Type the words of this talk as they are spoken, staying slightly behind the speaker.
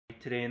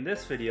Today in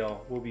this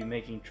video, we'll be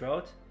making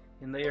trout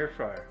in the air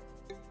fryer.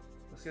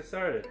 Let's get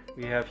started.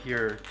 We have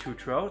here 2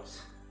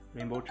 trouts,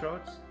 rainbow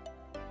trouts.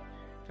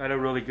 Got a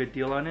really good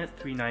deal on it,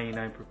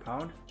 $3.99 per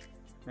pound.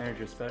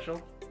 Manager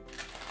special.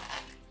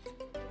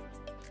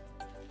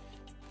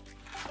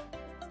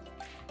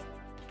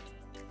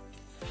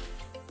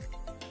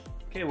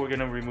 Okay, we're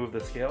gonna remove the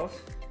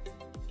scales.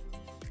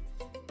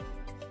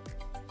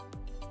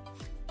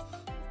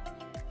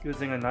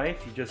 Using a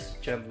knife, you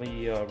just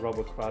gently rub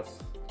across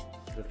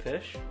the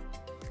fish.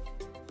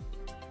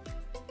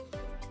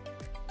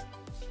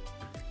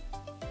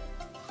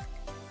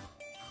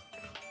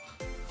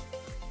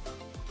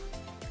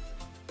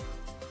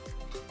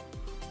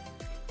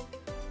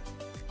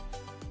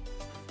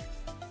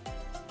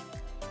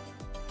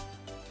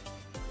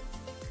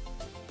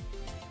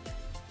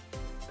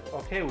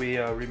 Okay, we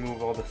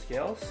remove all the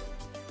scales,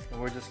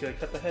 and we're just going to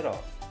cut the head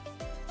off.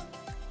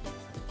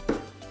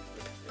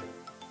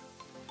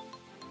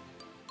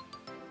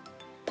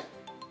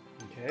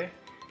 Okay,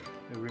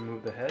 we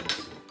remove the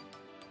heads.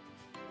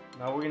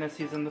 Now we're going to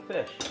season the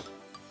fish.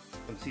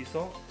 Some sea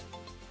salt.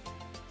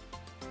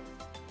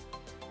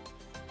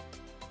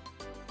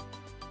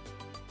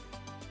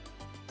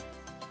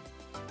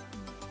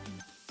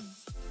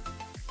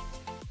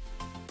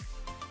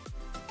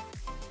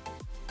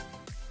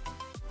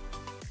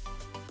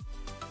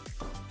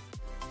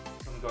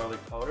 Some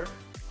garlic powder.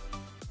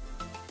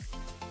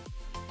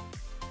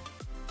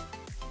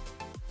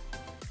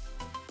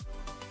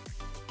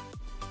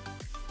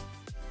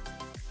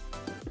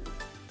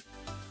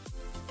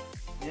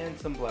 And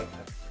some black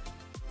pepper.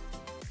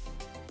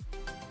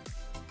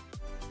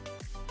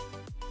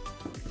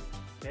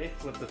 Okay,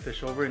 flip the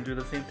fish over and do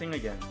the same thing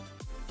again.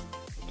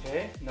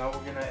 Okay, now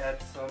we're gonna add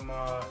some.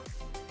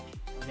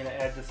 We're gonna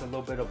add just a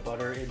little bit of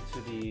butter into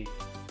the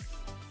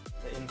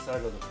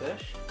inside of the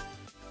fish.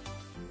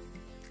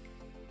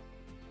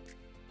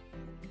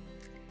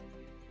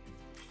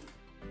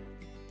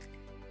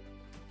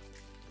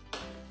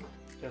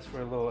 Just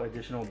for a little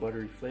additional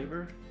buttery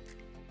flavor.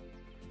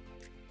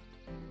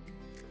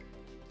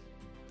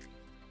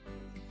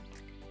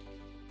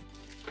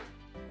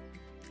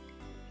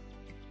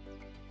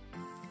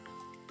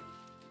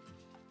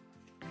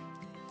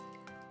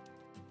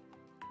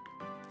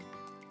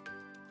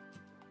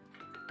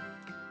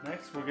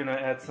 Next, we're going to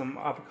add some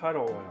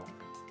avocado oil.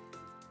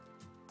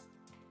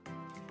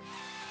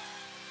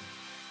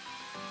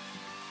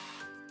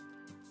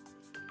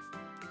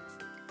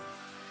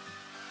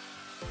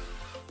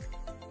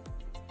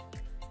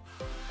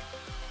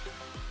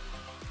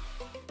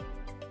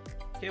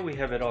 Okay, we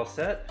have it all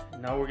set.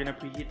 Now we're going to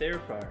preheat the air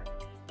fryer.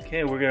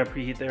 Okay, we're going to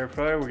preheat the air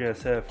fryer. We're going to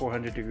set at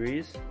 400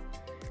 degrees.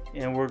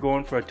 And we're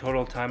going for a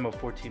total time of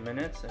 14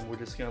 minutes. And we're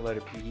just going to let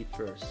it preheat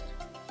first.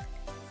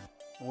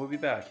 And we'll be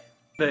back.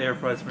 The air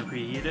fryer's been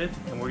preheated,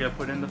 and we're going to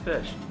put in the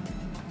fish.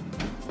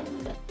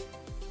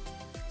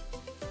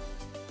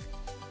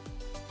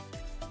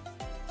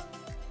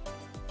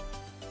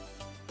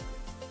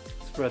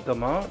 Spread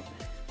them out.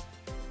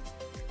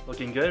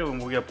 Looking good,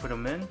 and we're going to put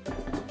them in.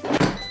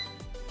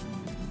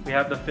 We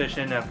have the fish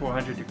in at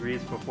 400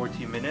 degrees for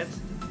 14 minutes,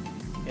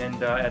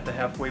 and at the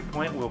halfway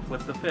point we'll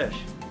flip the fish.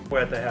 We're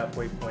at the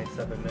halfway point,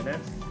 7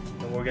 minutes,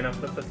 and we're going to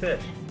flip the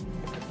fish.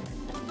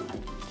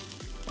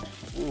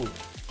 Ooh,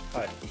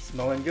 hot, it's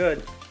smelling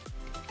good.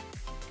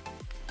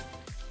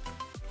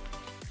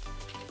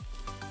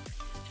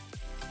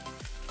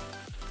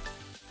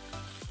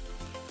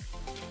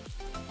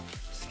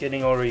 It's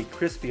getting already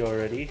crispy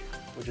already,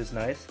 which is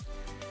nice.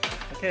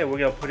 Okay, we're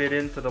going to put it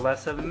in for the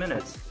last 7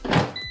 minutes.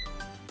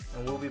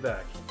 And we'll be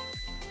back.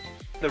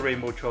 The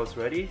rainbow trout's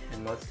ready,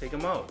 and let's take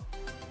them out.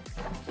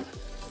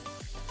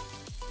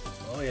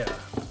 Oh yeah,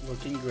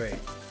 looking great.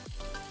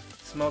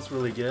 Smells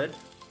really good.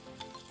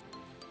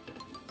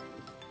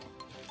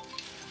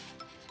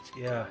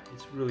 Yeah,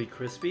 it's really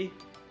crispy,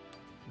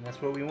 and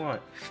that's what we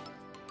want.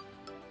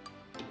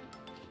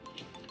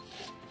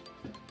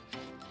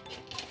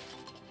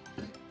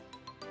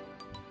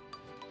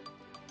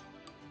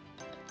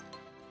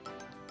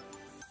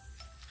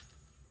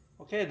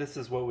 Okay, this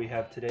is what we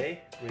have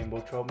today,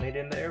 rainbow trout made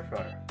in the air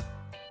fryer.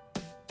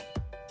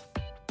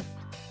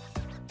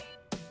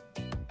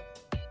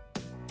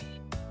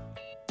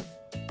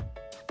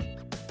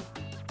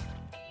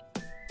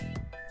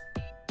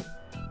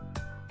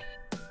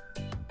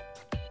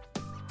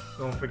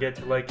 Don't forget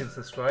to like and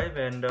subscribe,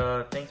 and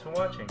thanks for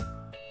watching.